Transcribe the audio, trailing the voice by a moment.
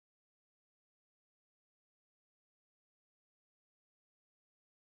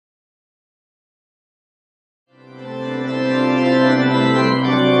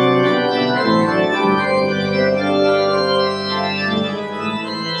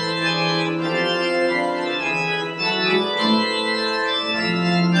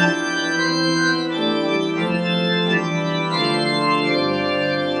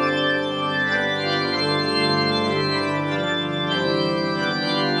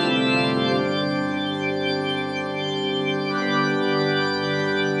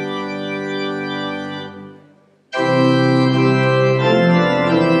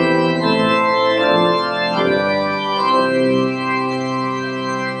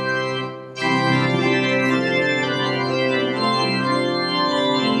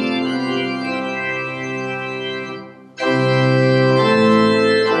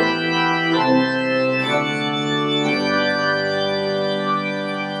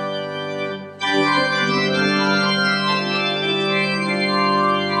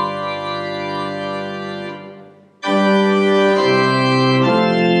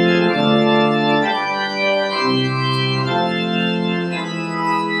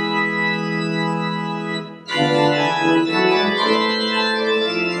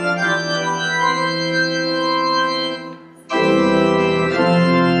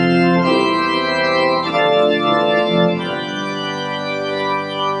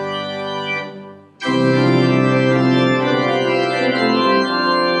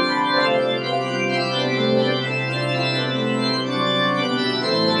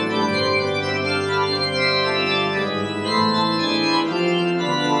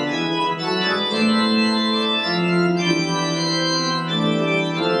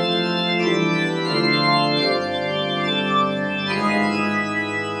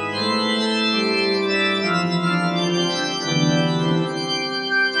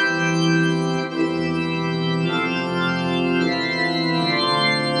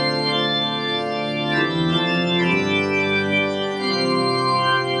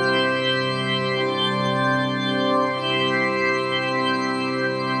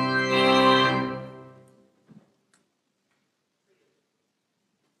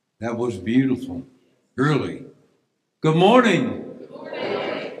That was beautiful. Really. Good morning. Good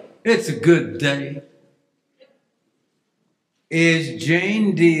morning. It's a good day. Is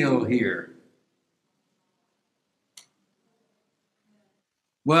Jane Deal here?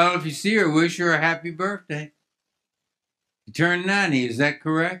 Well, if you see her, wish her a happy birthday. You turned 90, is that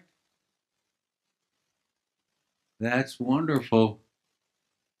correct? That's wonderful.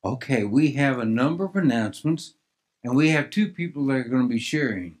 Okay, we have a number of announcements, and we have two people that are going to be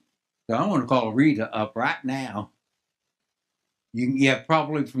sharing. So I want to call Rita up right now. Yeah,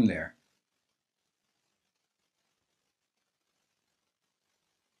 probably from there.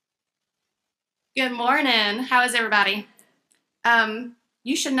 Good morning. How is everybody?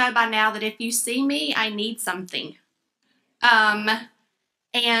 You should know by now that if you see me, I need something.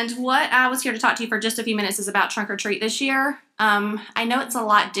 And what I was here to talk to you for just a few minutes is about trunk or treat this year. I know it's a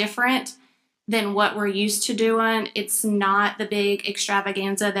lot different than what we're used to doing. It's not the big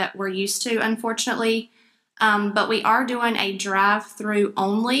extravaganza that we're used to, unfortunately. But we are doing a drive-through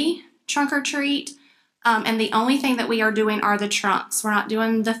only trunk or treat. And the only thing that we are doing are the trunks. We're not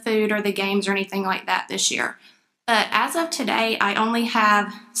doing the food or the games or anything like that this year. But as of today, I only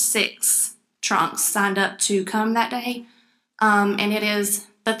have 6 trunks signed up to come that day. And it is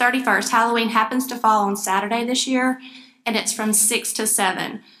the 31st. Halloween happens to fall on Saturday this year, and it's from 6 to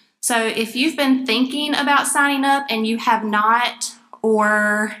 7. So if you've been thinking about signing up and you have not,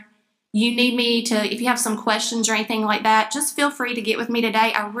 or you need me to, if you have some questions or anything like that, just feel free to get with me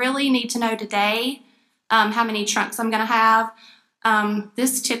today. I really need to know today how many trunks I'm going to have.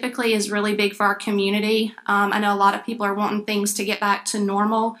 This typically is really big for our community. I know a lot of people are wanting things to get back to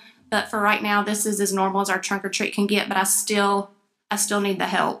normal, but for right now, this is as normal as our trunk or treat can get, but I still need the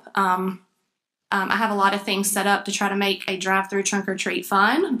help. I have a lot of things set up to try to make a drive-through trunk or treat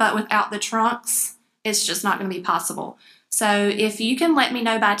fun, but without the trunks, it's just not going to be possible. So if you can let me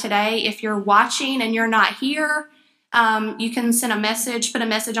know by today, if you're watching and you're not here, you can send a message, put a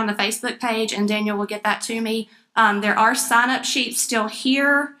message on the Facebook page, and Daniel will get that to me. There are sign-up sheets still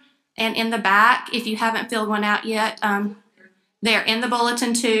here and in the back. If you haven't filled one out yet, they're in the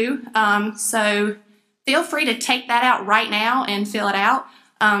bulletin too. So feel free to take that out right now and fill it out.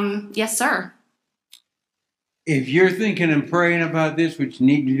 Yes, sir. If you're thinking and praying about this, which you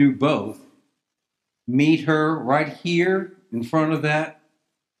need to do both, meet her right here in front of that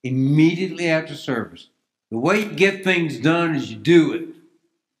immediately after service. The way you get things done is you do it.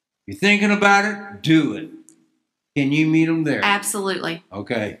 You're thinking about it, do it. Can you meet them there? Absolutely.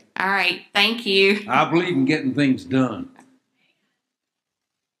 Okay. All right. Thank you. I believe in getting things done.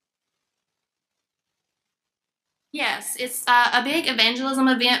 Yes, it's a big evangelism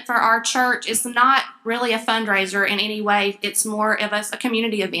event for our church. It's not really a fundraiser in any way. It's more of a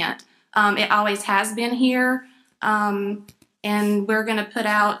community event. It always has been here. And we're going to put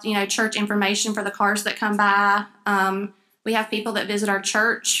out, church information for the cars that come by. We have people that visit our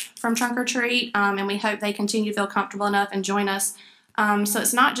church from trunk or treat, and we hope they continue to feel comfortable enough and join us. So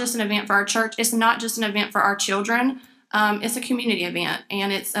it's not just an event for our church. It's not just an event for our children. It's a community event,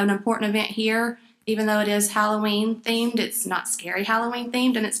 and it's an important event here. Even though it is Halloween themed, it's not scary Halloween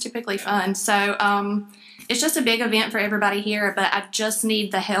themed, and it's typically fun. So it's just a big event for everybody here, but I just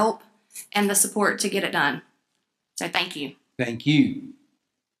need the help and the support to get it done. So thank you. Thank you.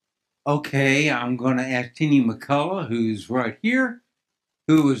 Okay, I'm going to ask Teeny McCullough, who's right here,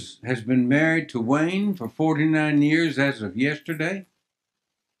 who has been married to Wayne for 49 years as of yesterday.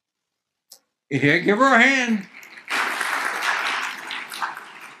 Here, give her a hand.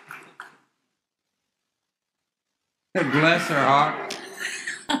 Bless her heart.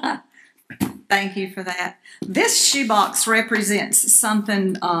 Thank you for that. This shoebox represents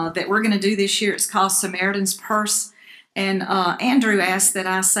something that we're going to do this year. It's called Samaritan's Purse. And Andrew asked that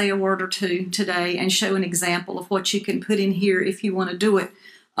I say a word or two today and show an example of what you can put in here if you want to do it.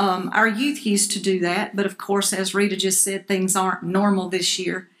 Our youth used to do that, but of course, as Rita just said, things aren't normal this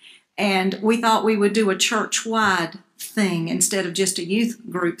year. And we thought we would do a church-wide thing instead of just a youth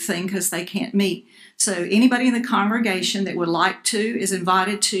group thing because they can't meet. So anybody in the congregation that would like to is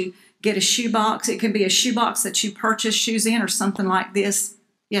invited to get a shoebox. It can be a shoebox that you purchase shoes in or something like this.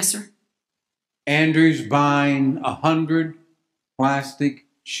 Yes, sir? Andrew's buying 100 plastic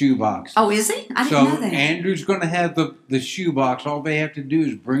shoeboxes. Oh, is he? I didn't know that. So Andrew's going to have the shoebox. All they have to do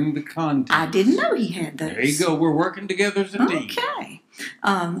is bring the contents. I didn't know he had those. There you go. We're working together as a team. Okay.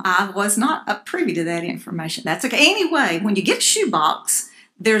 I was not privy to that information. That's okay. Anyway, when you get a shoebox,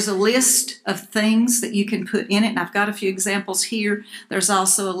 there's a list of things that you can put in it, and I've got a few examples here. There's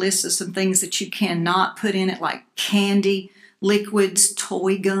also a list of some things that you cannot put in it, like candy, liquids,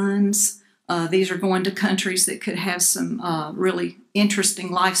 toy guns, These are going to countries that could have some really interesting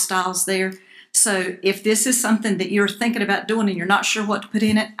lifestyles there. So if this is something that you're thinking about doing and you're not sure what to put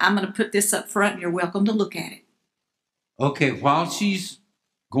in it, I'm going to put this up front and you're welcome to look at it. Okay, while she's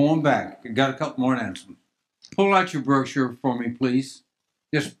going back, I got a couple more announcements. Pull out your brochure for me, please.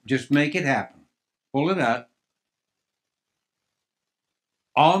 Just make it happen. Pull it out.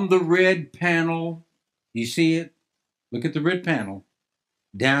 On the red panel, you see it? Look at the red panel.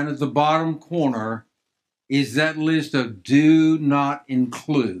 Down at the bottom corner is that list of do not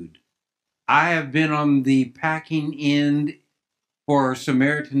include. I have been on the packing end for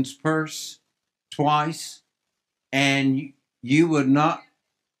Samaritan's Purse twice, and you would not.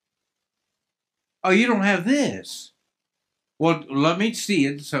 Oh, you don't have this. Well, let me see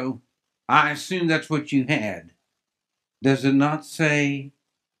it. So I assume that's what you had. Does it not say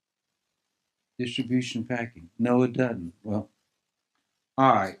distribution packing? No, it doesn't. Well,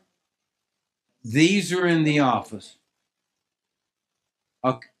 all right. These are in the office.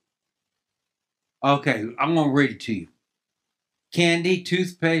 Okay, okay, I'm going to read it to you. Candy,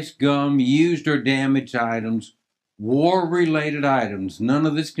 toothpaste, gum, used or damaged items, war-related items. None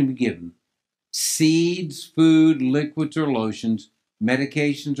of this can be given. Seeds, food, liquids or lotions,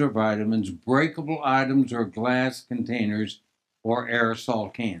 medications or vitamins, breakable items or glass containers or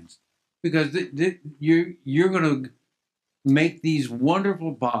aerosol cans. Because you're going to make these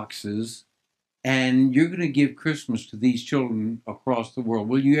wonderful boxes and you're going to give Christmas to these children across the world.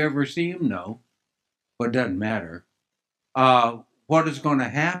 Will you ever see them? No, but it doesn't matter. What is going to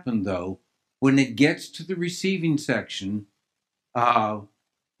happen, though, when it gets to the receiving section,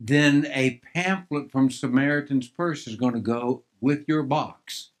 then a pamphlet from Samaritan's Purse is going to go with your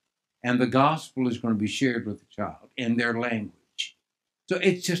box, and the gospel is going to be shared with the child in their language. So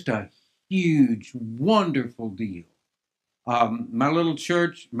it's just a huge, wonderful deal. My little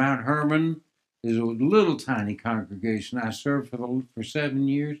church, Mount Hermon, is a little tiny congregation. I served for 7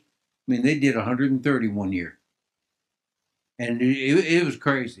 years. I mean, they did 131 years. And it was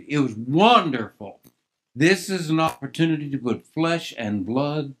crazy. It was wonderful. This is an opportunity to put flesh and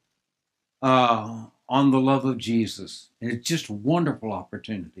blood on the love of Jesus. And it's just a wonderful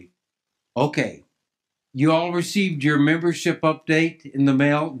opportunity. Okay. You all received your membership update in the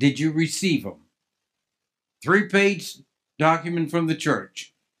mail. Did you receive them? 3-page document from the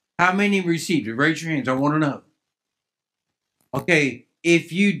church. How many received it? Raise your hands. I want to know. Okay.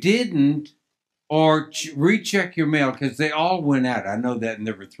 If you didn't, or recheck your mail, because they all went out. I know that, and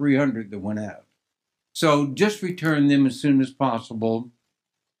there were 300 that went out. So just return them as soon as possible.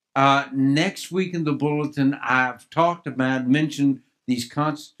 Next week in the bulletin, I've mentioned these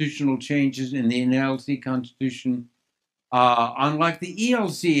constitutional changes in the NLC Constitution. Unlike the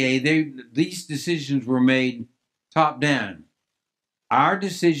ELCA, these decisions were made top down. Our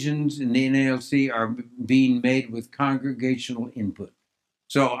decisions in the NLC are being made with congregational input.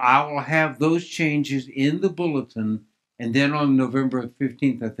 So I will have those changes in the bulletin, and then on November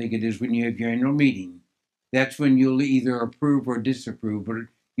 15th, I think it is, when you have your annual meeting, that's when you'll either approve or disapprove, but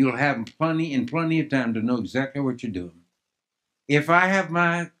you'll have plenty of time to know exactly what you're doing. If I have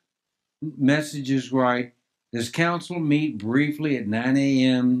my messages right, does council meet briefly at 9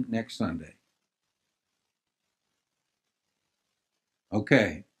 a.m. next Sunday?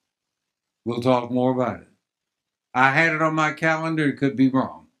 Okay. We'll talk more about it. I had it on my calendar. It could be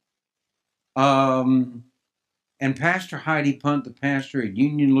wrong. And Pastor Heidi Punt, the pastor at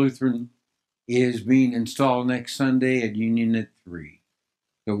Union Lutheran, is being installed next Sunday at Union at 3.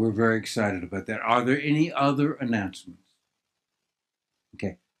 So we're very excited about that. Are there any other announcements?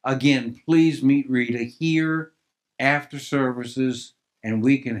 Okay. Again, please meet Rita here after services, and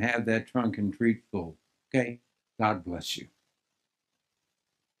we can have that trunk and treat full. Okay? God bless you.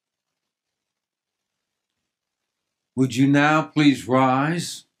 Would you now please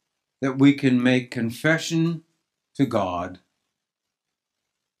rise that we can make confession to God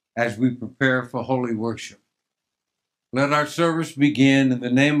as we prepare for holy worship? Let our service begin in the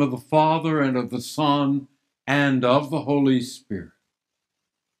name of the Father, and of the Son, and of the Holy Spirit.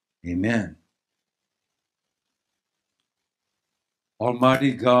 Amen.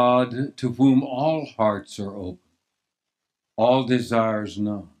 Almighty God, to whom all hearts are open, all desires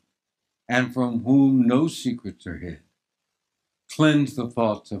known, and from whom no secrets are hid, cleanse the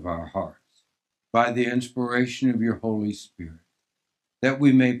thoughts of our hearts by the inspiration of your Holy Spirit, that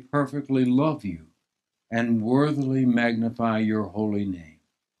we may perfectly love you and worthily magnify your holy name,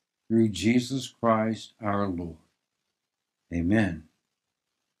 through Jesus Christ our Lord. Amen.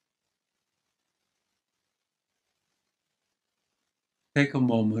 Take a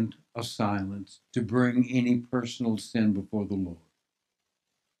moment of silence to bring any personal sin before the Lord.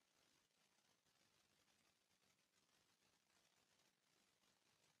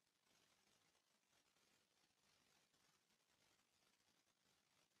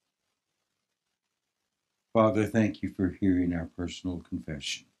 Father, thank you for hearing our personal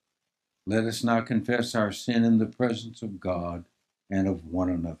confession. Let us now confess our sin in the presence of God and of one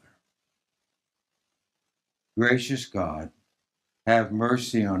another. Gracious God, have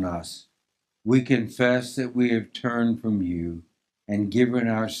mercy on us. We confess that we have turned from you and given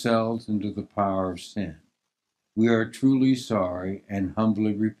ourselves into the power of sin. We are truly sorry and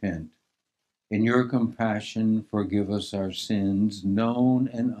humbly repent. In your compassion, forgive us our sins, known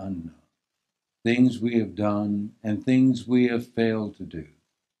and unknown, things we have done and things we have failed to do.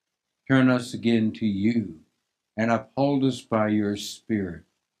 Turn us again to you and uphold us by your Spirit,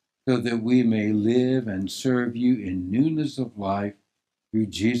 so that we may live and serve you in newness of life through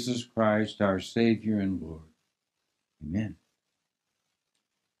Jesus Christ, our Savior and Lord. Amen.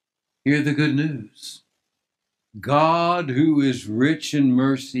 Hear the good news. God, who is rich in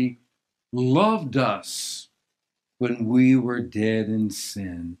mercy, loved us when we were dead in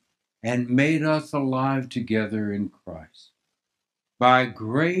sin and made us alive together in Christ. By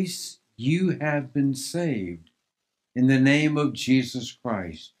grace you have been saved. In the name of Jesus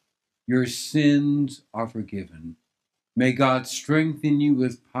Christ, your sins are forgiven. May God strengthen you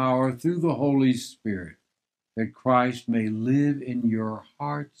with power through the Holy Spirit, that Christ may live in your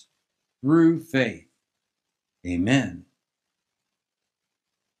hearts through faith. Amen.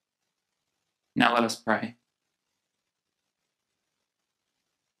 Now let us pray.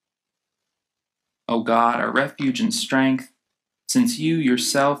 O God, our refuge and strength, since you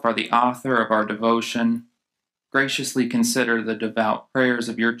yourself are the author of our devotion, graciously consider the devout prayers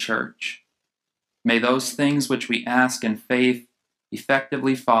of your church. May those things which we ask in faith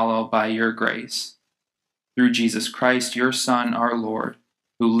effectively follow by your grace. Through Jesus Christ, your Son, our Lord,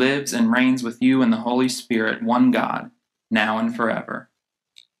 who lives and reigns with you in the Holy Spirit, one God, now and forever.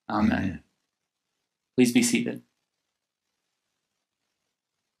 Amen. Amen. Please be seated.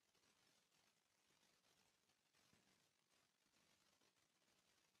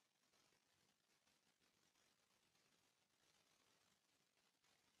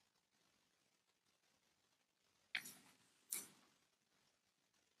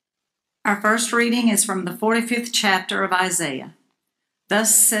 Our first reading is from the 45th chapter of Isaiah.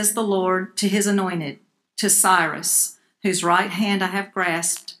 Thus says the Lord to his anointed, to Cyrus, whose right hand I have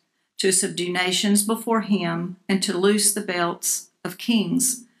grasped, to subdue nations before him, and to loose the belts of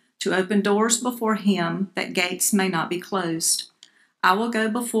kings, to open doors before him, that gates may not be closed. I will go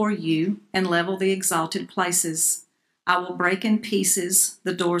before you and level the exalted places. I will break in pieces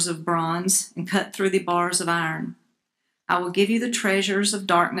the doors of bronze and cut through the bars of iron. I will give you the treasures of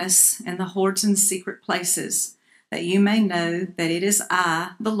darkness and the hoards in secret places, that you may know that it is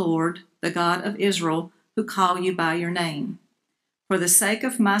I, the Lord, the God of Israel, who call you by your name. For the sake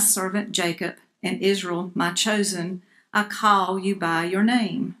of my servant Jacob and Israel, my chosen, I call you by your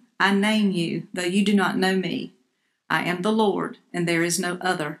name. I name you, though you do not know me. I am the Lord, and there is no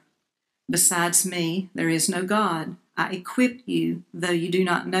other. Besides me, there is no God. I equip you, though you do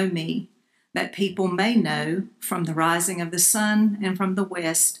not know me, that people may know from the rising of the sun and from the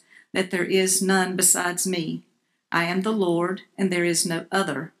west that there is none besides me. I am the Lord, and there is no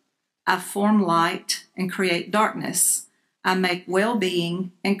other. I form light and create darkness. I make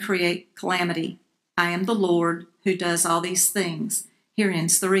well-being and create calamity. I am the Lord who does all these things. Here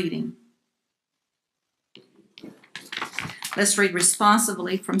ends the reading. Let's read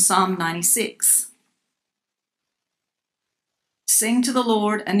responsively from Psalm 96. Sing to the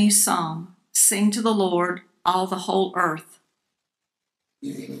Lord a new song. Sing to the Lord, all the whole earth.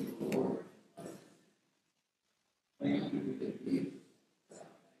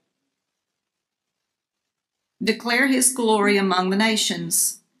 Declare his glory among the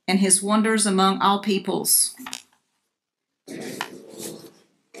nations, and his wonders among all peoples.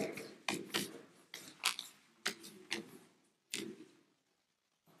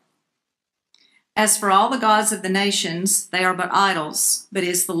 As for all the gods of the nations, they are but idols, but it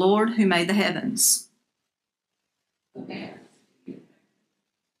is the Lord who made the heavens.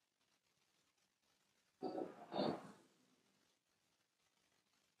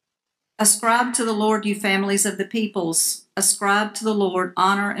 Ascribe to the Lord, you families of the peoples. Ascribe to the Lord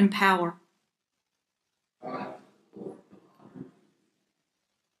honor and power.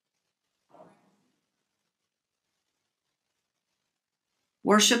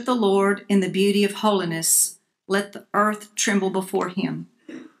 Worship the Lord in the beauty of holiness. Let the earth tremble before him.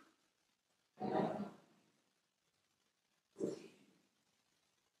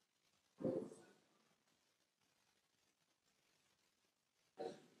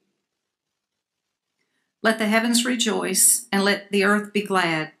 Let the heavens rejoice, and let the earth be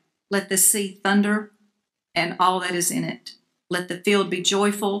glad. Let the sea thunder, and all that is in it. Let the field be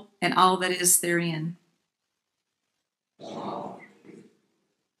joyful, and all that is therein.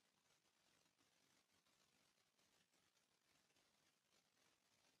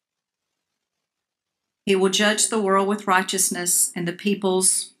 He will judge the world with righteousness and the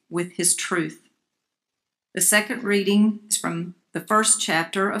peoples with his truth. The second reading is from the first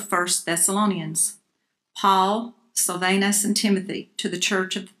chapter of 1 Thessalonians. Paul, Silvanus, and Timothy, to the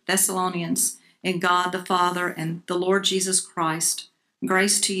church of the Thessalonians, in God the Father and the Lord Jesus Christ,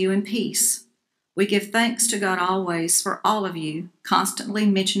 grace to you and peace. We give thanks to God always for all of you, constantly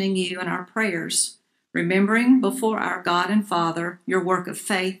mentioning you in our prayers, remembering before our God and Father your work of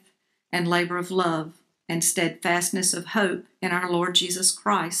faith and labor of love and steadfastness of hope in our Lord Jesus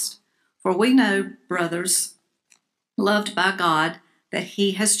Christ. For we know, brothers, loved by God, that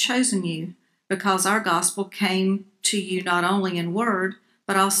he has chosen you, because our gospel came to you not only in word,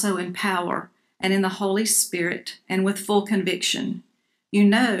 but also in power, and in the Holy Spirit, and with full conviction. You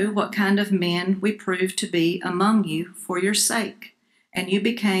know what kind of men we proved to be among you for your sake, and you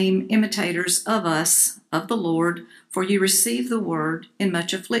became imitators of us, of the Lord, for you received the word in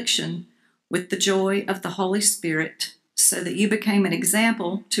much affliction, with the joy of the Holy Spirit, so that you became an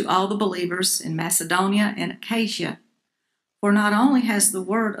example to all the believers in Macedonia and Achaia. For not only has the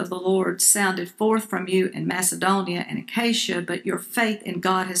word of the Lord sounded forth from you in Macedonia and Achaia, but your faith in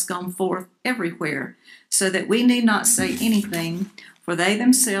God has gone forth everywhere, so that we need not say anything, for they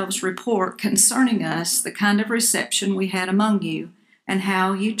themselves report concerning us the kind of reception we had among you, and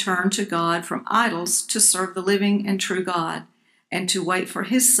how you turned to God from idols to serve the living and true God, and to wait for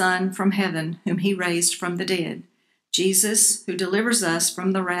his Son from heaven, whom he raised from the dead, Jesus, who delivers us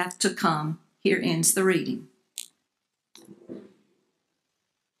from the wrath to come. Here ends the reading.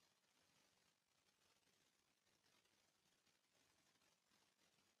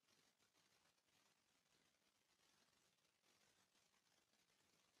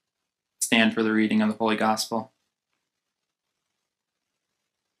 Stand for the reading of the Holy Gospel.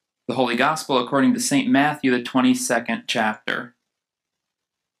 The Holy Gospel according to St. Matthew, the 22nd chapter.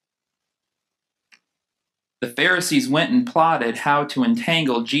 The Pharisees went and plotted how to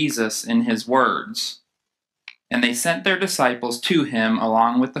entangle Jesus in his words. And they sent their disciples to him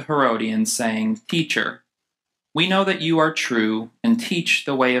along with the Herodians, saying, Teacher, we know that you are true and teach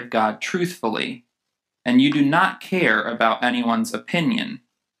the way of God truthfully, and you do not care about anyone's opinion,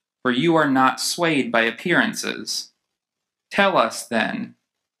 for you are not swayed by appearances. Tell us, then,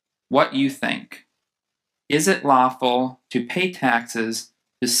 what you think. Is it lawful to pay taxes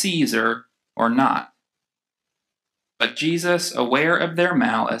to Caesar or not? But Jesus, aware of their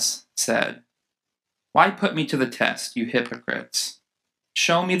malice, said, Why put me to the test, you hypocrites?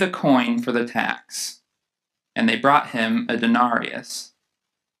 Show me the coin for the tax. And they brought him a denarius.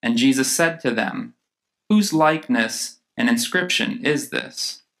 And Jesus said to them, Whose likeness and inscription is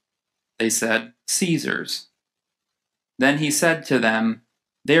this? They said, Caesar's. Then he said to them,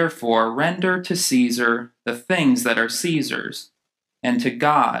 Therefore render to Caesar the things that are Caesar's, and to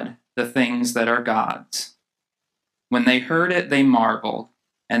God the things that are God's. When they heard it, they marveled,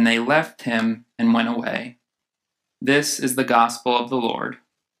 and they left him and went away. This is the gospel of the Lord.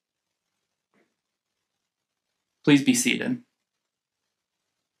 Please be seated.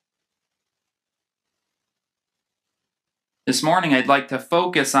 This morning, I'd like to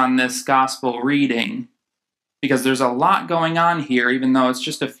focus on this gospel reading because there's a lot going on here, even though it's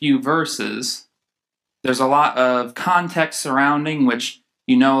just a few verses. There's a lot of context surrounding, which,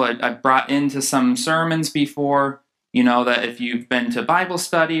 I've brought into some sermons before. You know that if you've been to Bible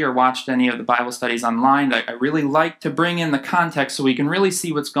study or watched any of the Bible studies online, I really like to bring in the context so we can really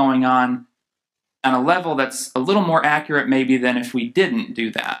see what's going on a level that's a little more accurate maybe than if we didn't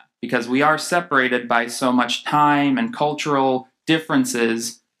do that, because we are separated by so much time and cultural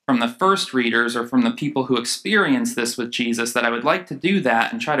differences from the first readers or from the people who experience this with Jesus, that I would like to do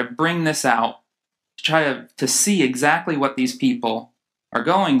that and try to bring this out, to try to see exactly what these people are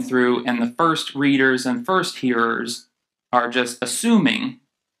going through, and the first readers and first hearers are just assuming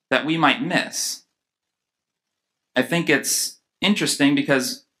that we might miss. I think it's interesting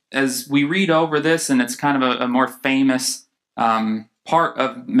because as we read over this, and it's kind of a more famous part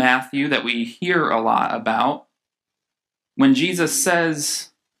of Matthew that we hear a lot about, when Jesus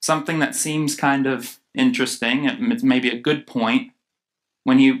says something that seems kind of interesting, it's maybe a good point,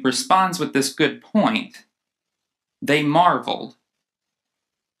 when he responds with this good point, they marveled.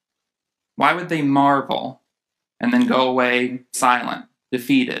 Why would they marvel and then go away silent,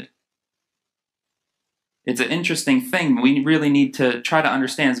 defeated? It's an interesting thing. We really need to try to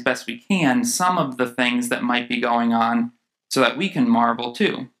understand as best we can some of the things that might be going on so that we can marvel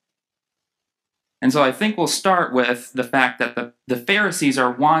too. And so I think we'll start with the fact that the Pharisees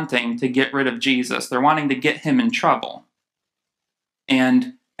are wanting to get rid of Jesus. They're wanting to get him in trouble.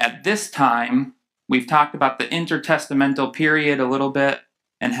 And at this time, we've talked about the intertestamental period a little bit,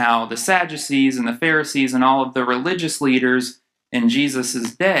 and how the Sadducees and the Pharisees and all of the religious leaders in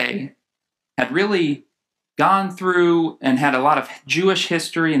Jesus' day had really gone through and had a lot of Jewish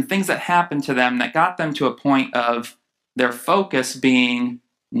history and things that happened to them that got them to a point of their focus being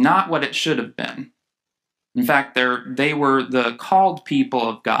not what it should have been. In fact, they were the called people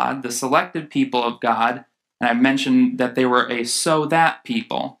of God, the selected people of God, and I've mentioned that they were a so that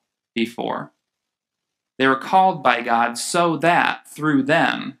people before. They were called by God so that through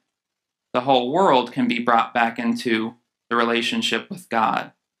them, the whole world can be brought back into the relationship with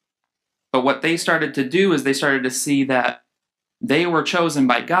God. But what they started to do is they started to see that they were chosen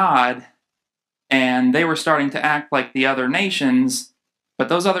by God, and they were starting to act like the other nations, but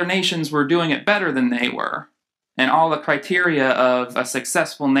those other nations were doing it better than they were. And all the criteria of a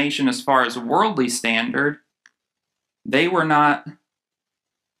successful nation as far as worldly standard, they were not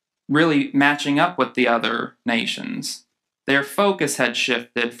really matching up with the other nations. Their focus had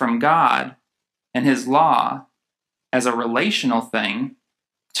shifted from God and His law as a relational thing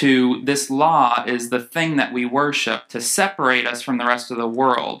to this law is the thing that we worship to separate us from the rest of the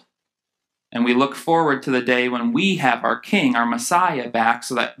world. And we look forward to the day when we have our King, our Messiah, back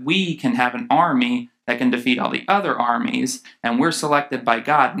so that we can have an army that can defeat all the other armies. And we're selected by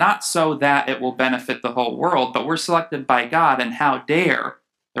God, not so that it will benefit the whole world, but we're selected by God, and how dare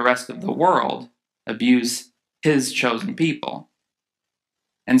the rest of the world abuse His chosen people.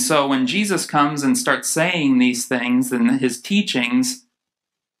 And so when Jesus comes and starts saying these things and His teachings,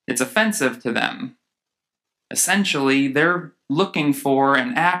 it's offensive to them. Essentially, they're looking for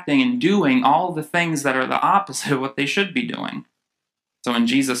and acting and doing all the things that are the opposite of what they should be doing. So when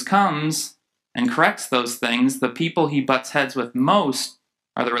Jesus comes and corrects those things, the people He butts heads with most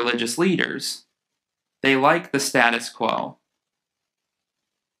are the religious leaders. They like the status quo.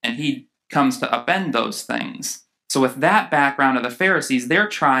 And He comes to upend those things. So with that background of the Pharisees, they're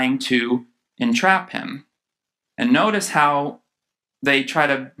trying to entrap Him. And notice how they try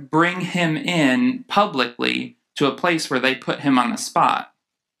to bring Him in publicly to a place where they put Him on the spot.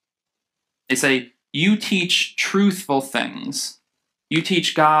 They say, you teach truthful things. You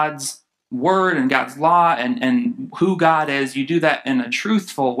teach God's word and God's law and who God is. You do that in a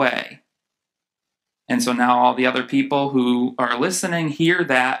truthful way. And so now all the other people who are listening hear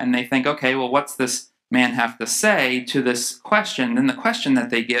that and they think, okay, well, what's this man have to say to this question? Then the question that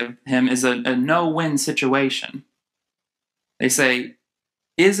they give Him is a no-win situation. They say,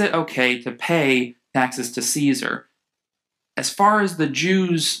 is it okay to pay taxes to Caesar? As far as the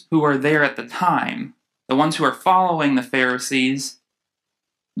Jews who are there at the time, the ones who are following the Pharisees,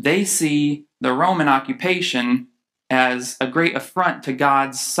 they see the Roman occupation as a great affront to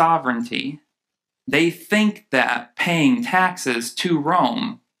God's sovereignty. They think that paying taxes to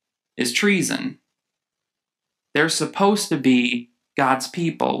Rome is treason. They're supposed to be God's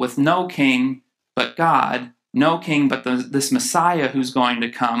people with no king but God, no king but this Messiah who's going to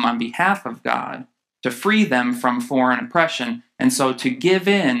come on behalf of God to free them from foreign oppression. And so to give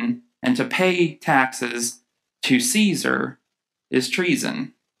in and to pay taxes to Caesar is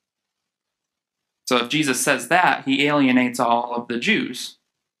treason. So if Jesus says that, He alienates all of the Jews.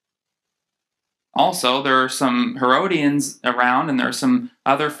 Also, there are some Herodians around, and there are some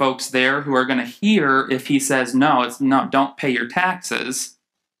other folks there who are going to hear if He says, no, don't pay your taxes.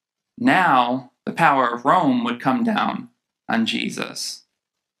 Now, the power of Rome would come down on Jesus.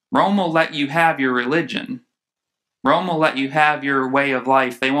 Rome will let you have your religion. Rome will let you have your way of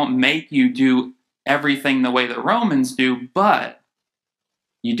life. They won't make you do everything the way the Romans do, but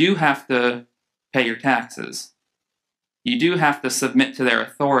you do have to pay your taxes. You do have to submit to their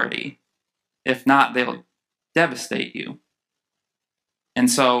authority. If not, they'll devastate you. And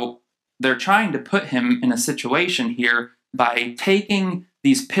so they're trying to put Him in a situation here by taking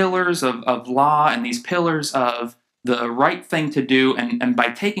these pillars of law and these pillars of the right thing to do, and by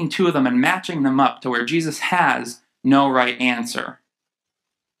taking two of them and matching them up to where Jesus has no right answer.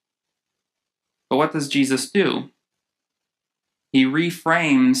 But what does Jesus do? He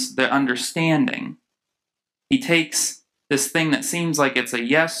reframes the understanding. He takes this thing that seems like it's a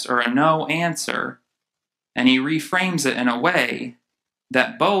yes or a no answer, and He reframes it in a way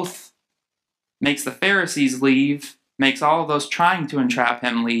that both makes the Pharisees leave, makes all of those trying to entrap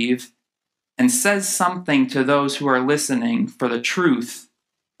Him leave, and says something to those who are listening for the truth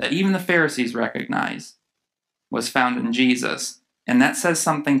that even the Pharisees recognized was found in Jesus. And that says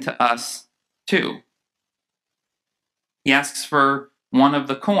something to us too. He asks for one of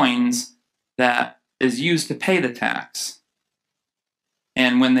the coins that is used to pay the tax.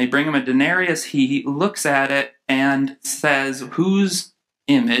 And when they bring Him a denarius, He looks at it and says whose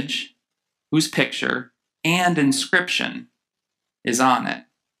image, whose picture, and inscription is on it.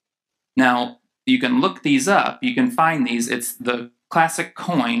 Now, you can look these up. You can find these. It's the classic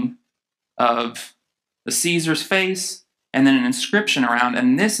coin of the Caesar's face and then an inscription around.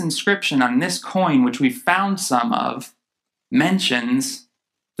 And this inscription on this coin, which we found some of, mentions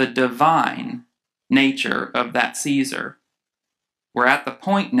the divine nature of that Caesar. We're at the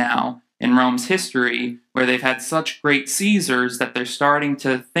point now in Rome's history where they've had such great Caesars that they're starting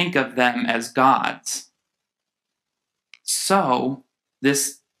to think of them as gods. So,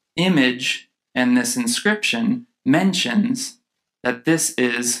 this image and this inscription mentions that this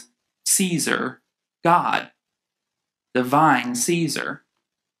is Caesar, God, divine Caesar.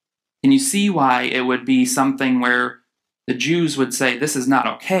 Can you see why it would be something where the Jews would say, this is not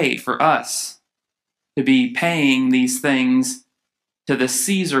okay for us to be paying these things to the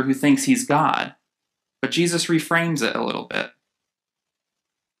Caesar who thinks he's God? But Jesus reframes it a little bit.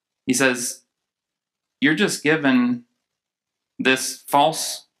 He says, you're just given this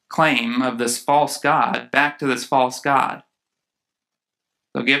false claim of this false God back to this false God.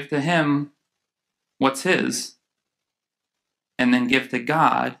 So give to him what's his, and then give to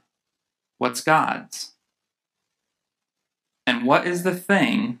God what's God's. And what is the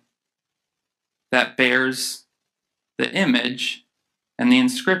thing that bears the image and the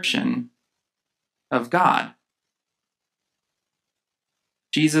inscription of God?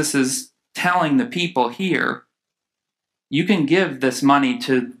 Jesus is telling the people here, you can give this money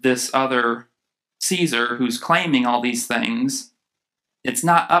to this other Caesar who's claiming all these things. It's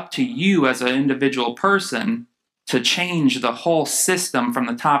not up to you as an individual person to change the whole system from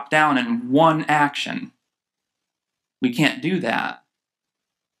the top down in one action. We can't do that.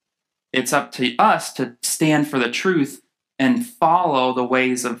 It's up to us to stand for the truth and follow the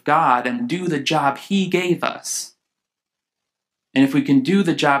ways of God and do the job he gave us. And if we can do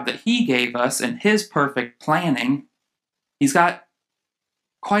the job that he gave us in his perfect planning, he's got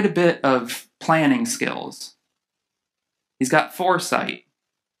quite a bit of planning skills. He's got foresight.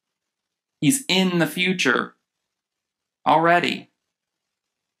 He's in the future already.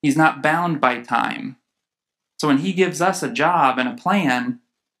 He's not bound by time. So when he gives us a job and a plan,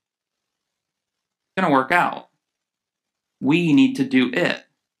 it's going to work out. We need to do it.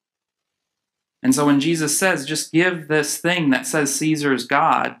 And so when Jesus says, just give this thing that says Caesar's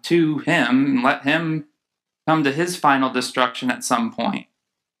God to him and let him come to his final destruction at some point.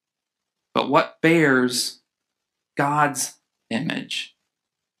 But what bears God's image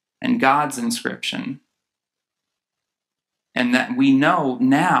and God's inscription? And that we know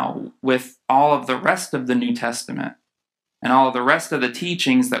now with all of the rest of the New Testament and all of the rest of the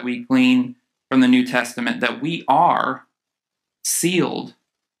teachings that we glean from the New Testament that we are sealed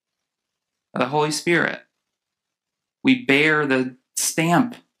by the Holy Spirit. We bear the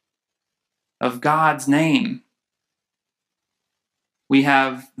stamp of God's name. We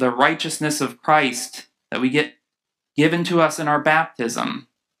have the righteousness of Christ that we get given to us in our baptism,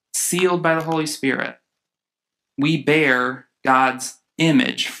 sealed by the Holy Spirit. We bear God's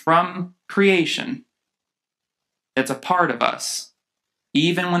image from creation. It's a part of us.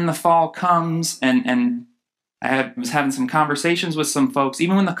 Even when the fall comes, and was having some conversations with some folks,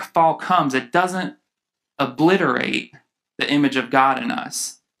 even when the fall comes, it doesn't obliterate the image of God in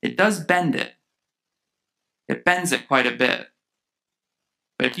us. It does bend it. It bends it quite a bit.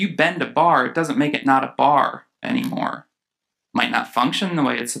 But if you bend a bar, it doesn't make it not a bar anymore. It might not function the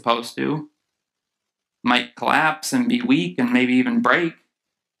way it's supposed to. It might collapse and be weak and maybe even break.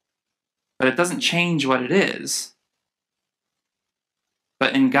 But it doesn't change what it is.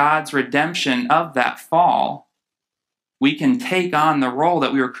 But in God's redemption of that fall, we can take on the role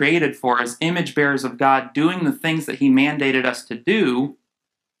that we were created for as image bearers of God, doing the things that he mandated us to do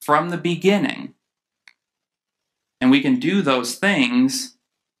from the beginning. And we can do those things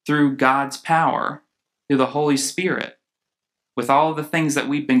through God's power, through the Holy Spirit. With all of the things that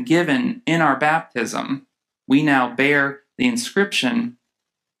we've been given in our baptism, we now bear the inscription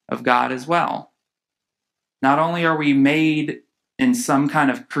of God as well. Not only are we made in some kind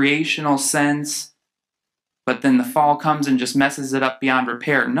of creational sense, but then the fall comes and just messes it up beyond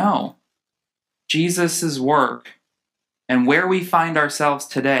repair. No. Jesus' work and where we find ourselves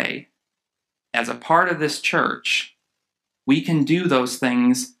today as a part of this church, we can do those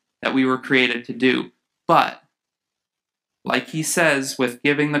things that we were created to do. But, like he says with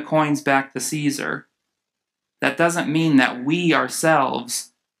giving the coins back to Caesar, that doesn't mean that we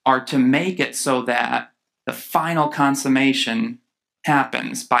ourselves are to make it so that the final consummation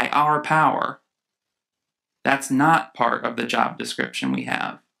happens by our power. That's not part of the job description we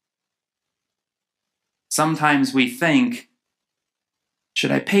have. sometimes we think,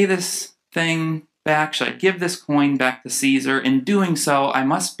 should I pay this thing back? Should I give this coin back to Caesar? In doing so, I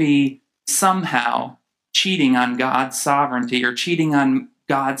must be somehow cheating on God's sovereignty or cheating on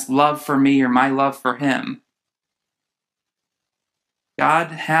God's love for me or my love for him.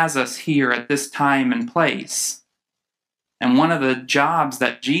 God has us here at this time and place. And one of the jobs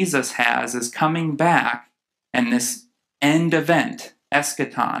that Jesus has is coming back, and this end event,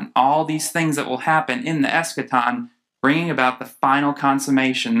 eschaton, all these things that will happen in the eschaton, bringing about the final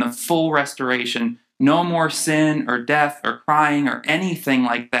consummation, the full restoration, no more sin or death or crying or anything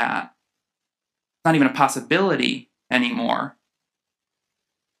like that. It's not even a possibility anymore.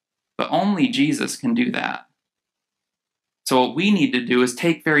 But only Jesus can do that. So what we need to do is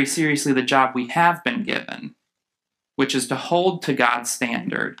take very seriously the job we have been given, which is to hold to God's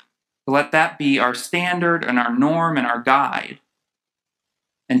standard, to let that be our standard and our norm and our guide,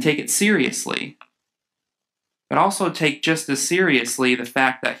 and take it seriously. But also take just as seriously the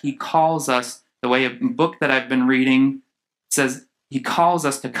fact that he calls us, the way a book that I've been reading says, he calls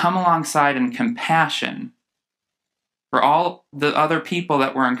us to come alongside in compassion for all the other people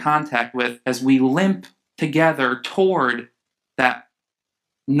that we're in contact with as we limp together toward that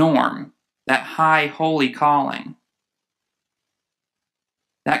norm, that high holy calling.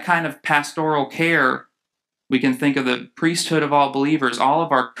 That kind of pastoral care, we can think of the priesthood of all believers, all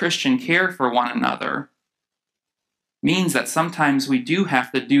of our Christian care for one another, means that sometimes we do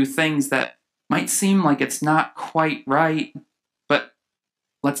have to do things that might seem like it's not quite right, but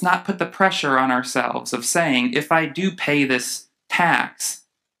let's not put the pressure on ourselves of saying, if I do pay this tax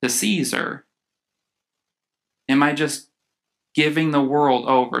to Caesar, am I just giving the world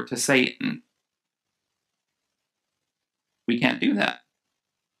over to Satan? We can't do that.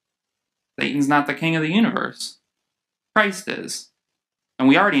 Satan's not the king of the universe. Christ is. And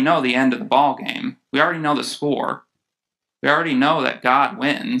we already know the end of the ball game. We already know the score. We already know that God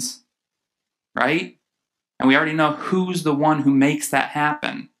wins, right? And we already know who's the one who makes that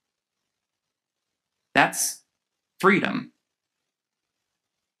happen. That's freedom.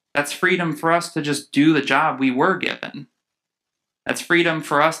 That's freedom for us to just do the job we were given. That's freedom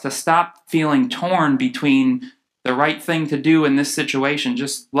for us to stop feeling torn between the right thing to do in this situation.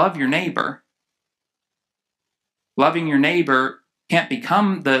 Just love your neighbor. Loving your neighbor can't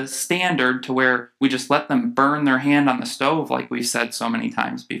become the standard to where we just let them burn their hand on the stove like we've said so many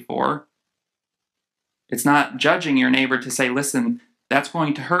times before. It's not judging your neighbor to say, listen, that's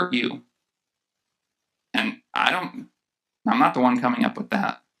going to hurt you. And I'm not the one coming up with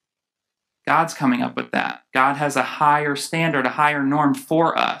that. God's coming up with that. God has a higher standard, a higher norm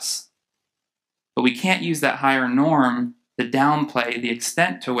for us. But we can't use that higher norm to downplay the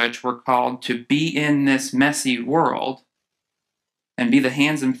extent to which we're called to be in this messy world and be the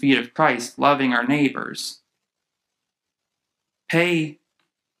hands and feet of Christ, loving our neighbors. Pay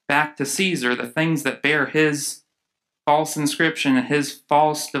back to Caesar the things that bear his false inscription and his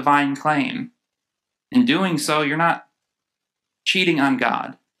false divine claim. In doing so, you're not cheating on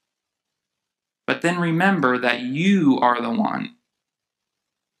God. But then remember that you are the one.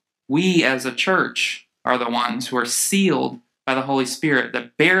 We as a church are the ones who are sealed by the Holy Spirit,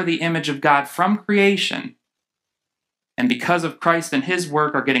 that bear the image of God from creation. And because of Christ and his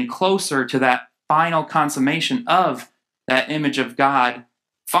work are getting closer to that final consummation of that image of God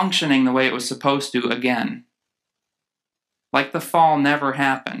functioning the way it was supposed to again. Like the fall never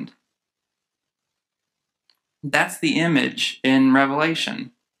happened. That's the image in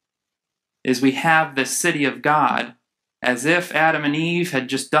Revelation, is we have this city of God as if Adam and Eve had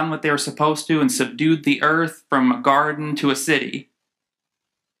just done what they were supposed to and subdued the earth from a garden to a city.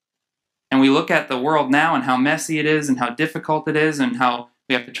 And we look at the world now and how messy it is and how difficult it is and how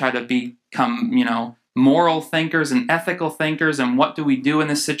we have to try to become, moral thinkers and ethical thinkers, and what do we do in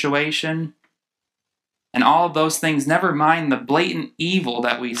this situation? And all of those things, never mind the blatant evil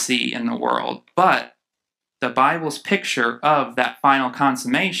that we see in the world, but the Bible's picture of that final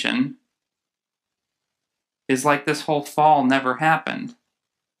consummation is like this whole fall never happened.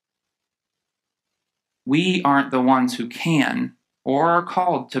 We aren't the ones who can or are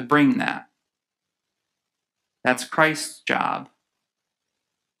called to bring that. That's Christ's job.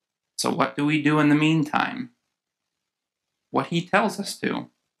 So what do we do in the meantime? What he tells us to.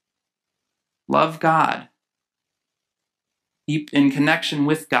 Love God. Keep in connection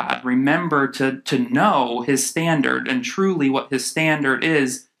with God. Remember to know his standard and truly what his standard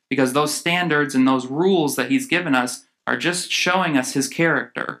is, because those standards and those rules that he's given us are just showing us his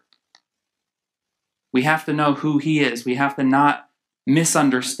character. We have to know who he is. We have to not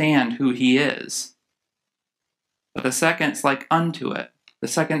misunderstand who he is. But the second's like unto it. The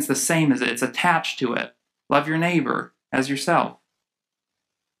second's the same as it. It's attached to it. Love your neighbor as yourself.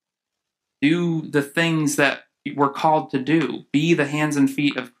 Do the things that we're called to do. Be the hands and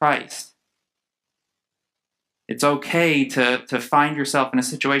feet of Christ. It's okay to find yourself in a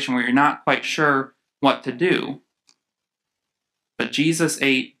situation where you're not quite sure what to do. But Jesus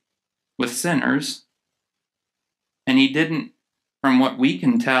ate with sinners, and he didn't, from what we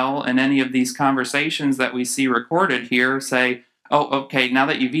can tell in any of these conversations that we see recorded here, say, oh, okay, now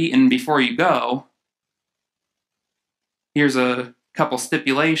that you've eaten before you go, here's a couple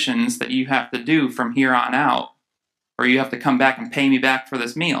stipulations that you have to do from here on out, or you have to come back and pay me back for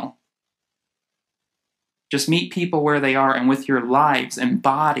this meal. Just meet people where they are and with your lives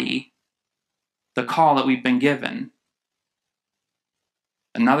embody the call that we've been given.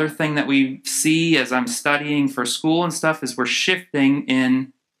 Another thing that we see as I'm studying for school and stuff is we're shifting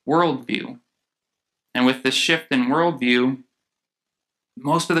in worldview. And with this shift in worldview,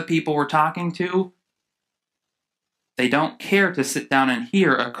 most of the people we're talking to, they don't care to sit down and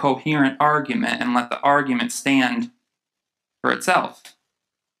hear a coherent argument and let the argument stand for itself.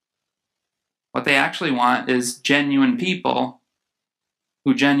 What they actually want is genuine people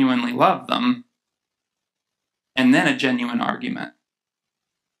who genuinely love them, and then a genuine argument.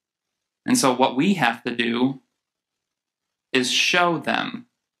 And so what we have to do is show them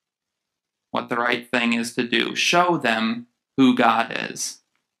what the right thing is to do. Show them who God is.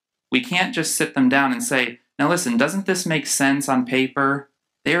 We can't just sit them down and say, now listen, doesn't this make sense on paper?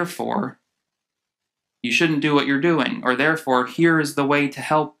 Therefore, you shouldn't do what you're doing. Or therefore, here is the way to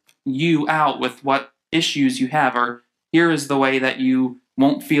help you out with what issues you have. Or here is the way that you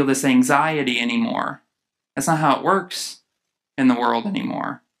won't feel this anxiety anymore. That's not how it works in the world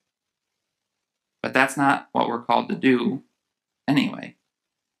anymore. But that's not what we're called to do anyway.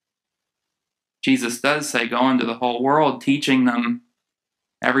 Jesus does say, go into the whole world, teaching them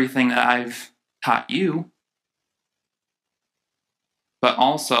everything that I've taught you. But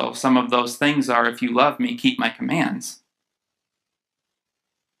also, some of those things are, if you love me, keep my commands.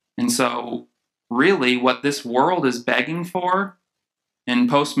 And so, really, what this world is begging for in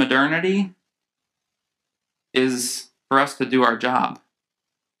postmodernity is for us to do our job.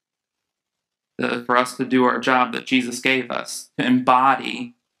 For us to do our job that Jesus gave us, to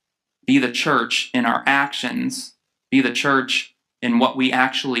embody, be the church in our actions, be the church in what we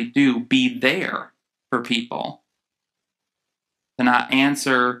actually do, be there for people. To not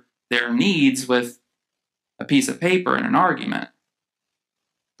answer their needs with a piece of paper and an argument,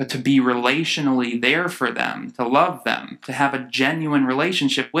 but to be relationally there for them, to love them, to have a genuine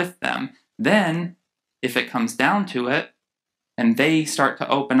relationship with them. Then, if it comes down to it, and they start to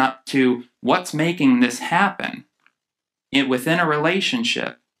open up to what's making this happen within a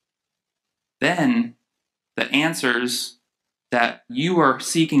relationship, then the answers that you are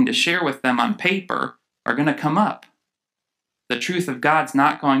seeking to share with them on paper are going to come up. The truth of God's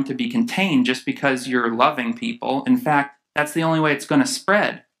not going to be contained just because you're loving people. In fact, that's the only way it's going to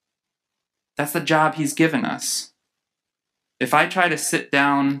spread. That's the job He's given us. If I try to sit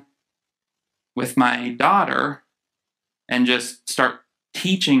down with my daughter and just start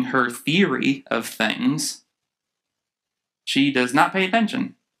teaching her theory of things, she does not pay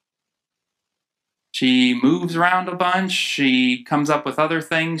attention. She moves around a bunch. She comes up with other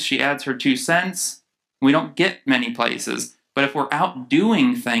things. She adds her 2 cents. We don't get many places. But if we're out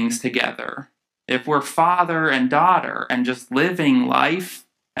doing things together, if we're father and daughter and just living life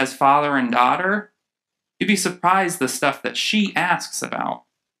as father and daughter, you'd be surprised the stuff that she asks about.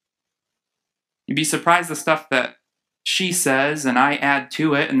 You'd be surprised the stuff that she says and I add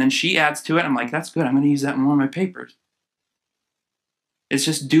to it, and then she adds to it. I'm like, that's good. I'm going to use that in one of my papers. It's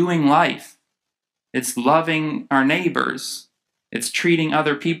just doing life. It's loving our neighbors. It's treating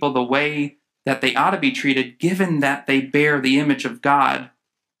other people the way that they ought to be treated, given that they bear the image of God,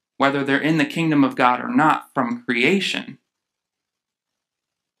 whether they're in the kingdom of God or not from creation.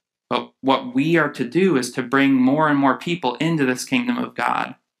 But what we are to do is to bring more and more people into this kingdom of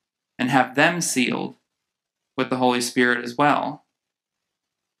God and have them sealed with the Holy Spirit as well.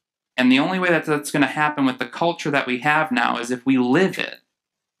 And the only way that that's going to happen with the culture that we have now is if we live it,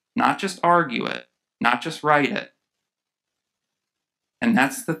 not just argue it, not just write it. And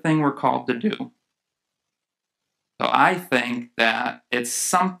that's the thing we're called to do. So I think that it's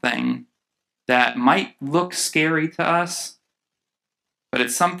something that might look scary to us, but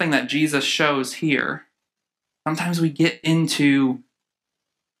it's something that Jesus shows here. Sometimes we get into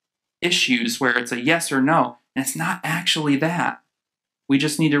issues where it's a yes or no, and it's not actually that. We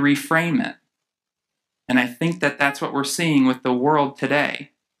just need to reframe it. And I think that that's what we're seeing with the world today.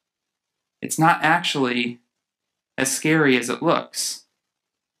 It's not actually as scary as it looks.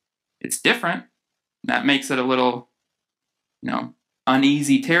 It's different. That makes it a little,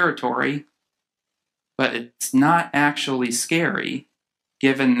 uneasy territory, but it's not actually scary,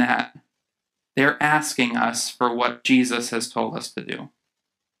 given that they're asking us for what Jesus has told us to do.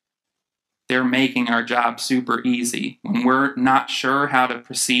 They're making our job super easy. When we're not sure how to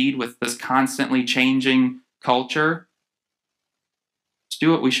proceed with this constantly changing culture, just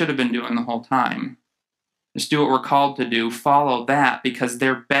do what we should have been doing the whole time. Just do what we're called to do. Follow that because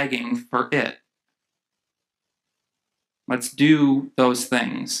they're begging for it. Let's do those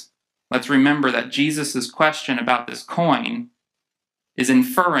things. Let's remember that Jesus' question about this coin is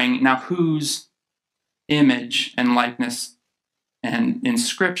inferring now whose image and likeness and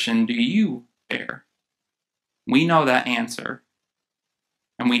inscription do you bear? We know that answer.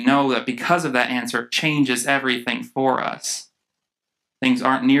 And we know that because of that answer, it changes everything for us. Things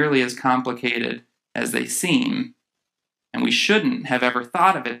aren't nearly as complicated as they seem. And we shouldn't have ever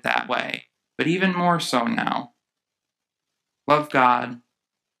thought of it that way, but even more so now. Love God.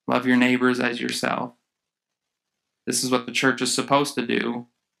 Love your neighbors as yourself. This is what the church is supposed to do.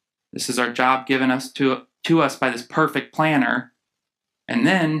 This is our job given us to us by this perfect planner. And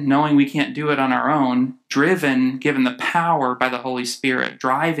then, knowing we can't do it on our own, given the power by the Holy Spirit,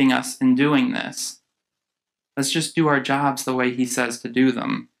 driving us in doing this. Let's just do our jobs the way He says to do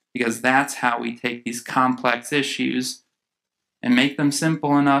them, because that's how we take these complex issues and make them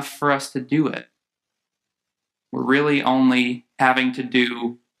simple enough for us to do it. We're really only having to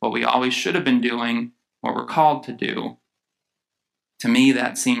do what we always should have been doing, what we're called to do. To me,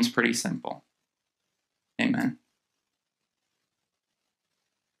 that seems pretty simple. Amen.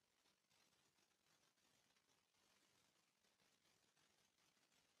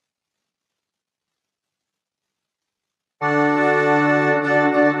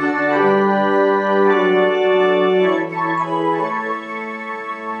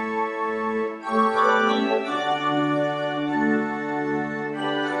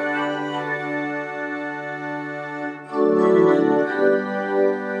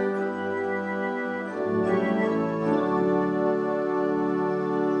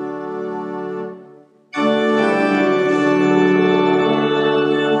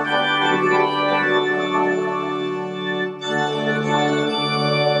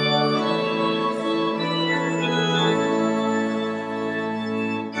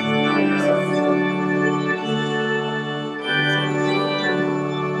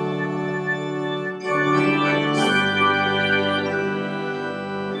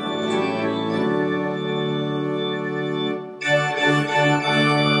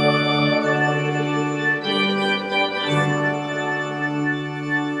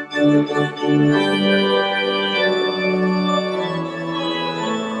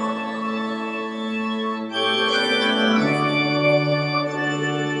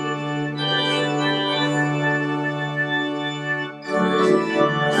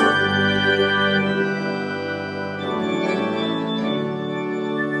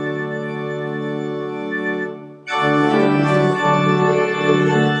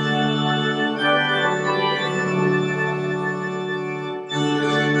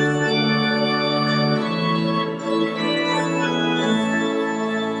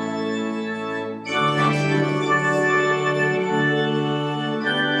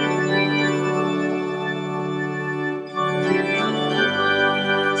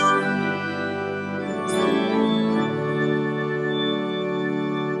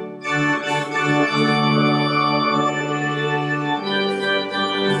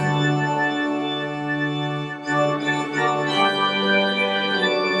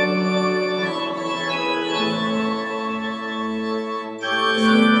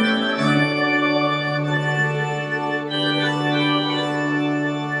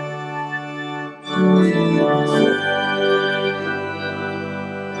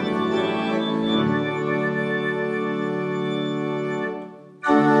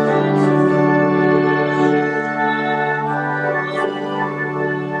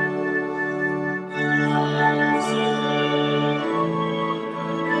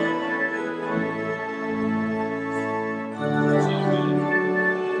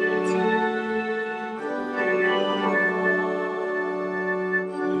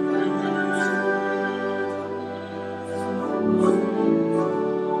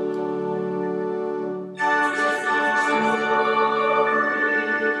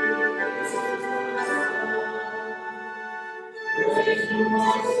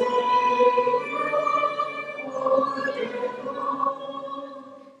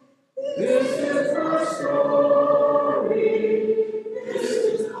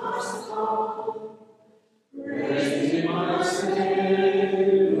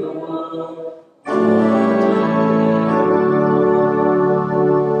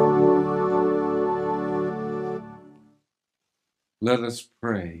 Let us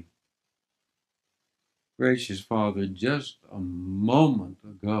pray. Gracious Father, just a moment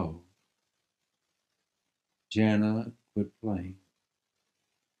ago, Jana quit playing.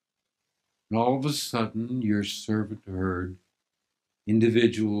 And all of a sudden, your servant heard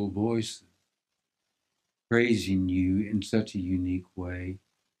individual voices praising you in such a unique way.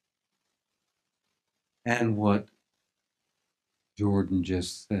 And what Jordan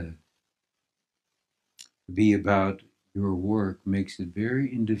just said, to be about your work makes it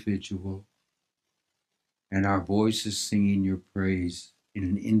very individual, and our voices singing your praise in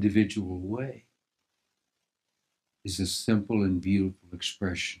an individual way is a simple and beautiful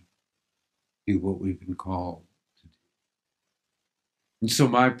expression to what we've been called to do. And so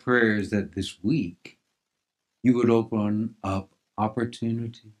my prayer is that this week you would open up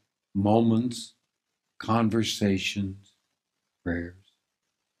opportunity, moments, conversations, prayers,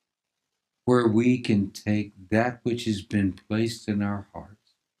 where we can take that which has been placed in our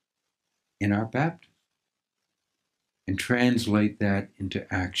hearts, in our baptism, and translate that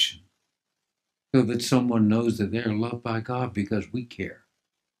into action so that someone knows that they're loved by God because we care.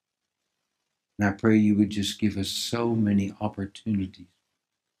 And I pray you would just give us so many opportunities.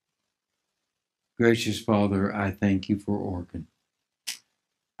 Gracious Father, I thank you for Oregon.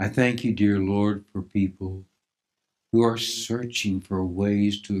 I thank you, dear Lord, for people who are searching for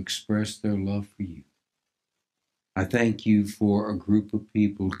ways to express their love for you. I thank you for a group of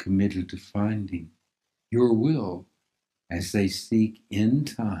people committed to finding your will as they seek in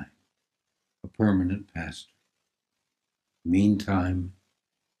time a permanent pastor. Meantime,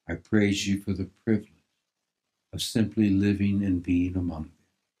 I praise you for the privilege of simply living and being among them.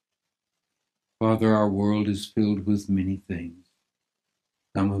 Father, our world is filled with many things.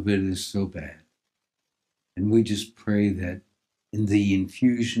 Some of it is so bad. And we just pray that in the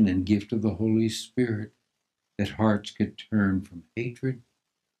infusion and gift of the Holy Spirit, that hearts could turn from hatred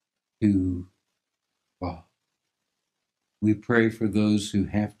to love. We pray for those who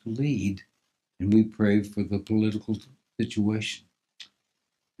have to lead, and we pray for the political situation,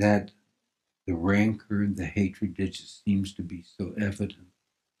 that the rancor and the hatred that just seems to be so evident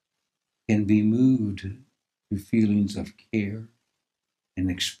can be moved to feelings of care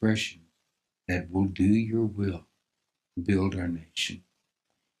and expression that will do your will, build our nation.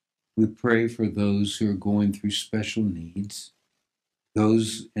 We pray for those who are going through special needs,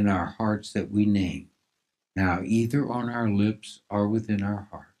 those in our hearts that we name, now either on our lips or within our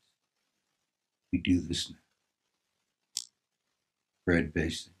hearts. We do this now. Fred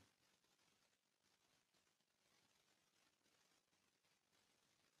Basin.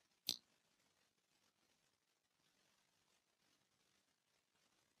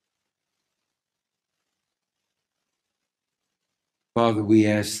 Father, we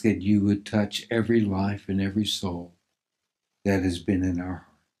ask that you would touch every life and every soul that has been in our heart.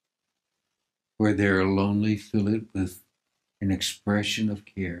 Where they are lonely, fill it with an expression of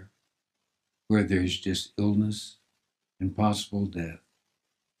care. Where there's just illness and possible death,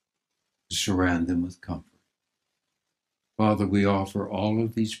 to surround them with comfort. Father, we offer all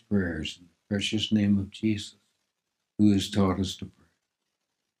of these prayers in the precious name of Jesus, who has taught us to pray.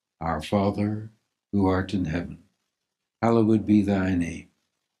 Our Father, who art in heaven, hallowed be thy name.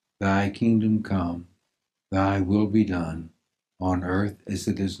 Thy kingdom come, thy will be done, on earth as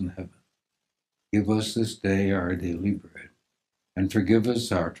it is in heaven. Give us this day our daily bread, and forgive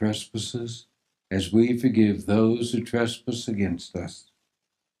us our trespasses, as we forgive those who trespass against us.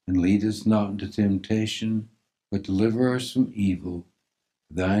 And lead us not into temptation, but deliver us from evil.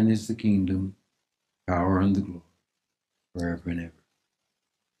 Thine is the kingdom, power, and the glory, forever and ever.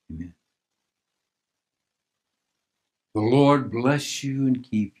 Amen. The Lord bless you and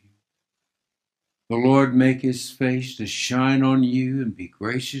keep you. The Lord make his face to shine on you and be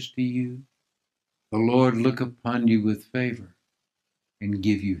gracious to you. The Lord look upon you with favor and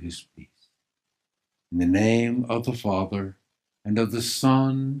give you his peace. In the name of the Father, and of the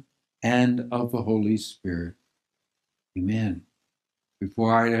Son, and of the Holy Spirit. Amen.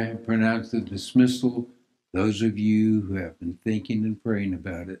 Before I pronounce the dismissal, those of you who have been thinking and praying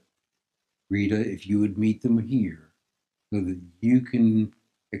about it, Rita, if you would meet them here so that you can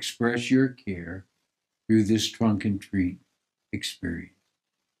express your care through this trunk and treat experience.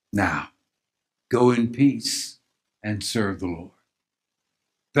 Now, go in peace and serve the Lord.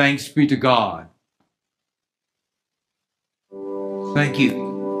 Thanks be to God. Thank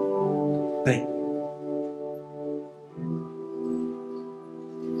you. Thank you.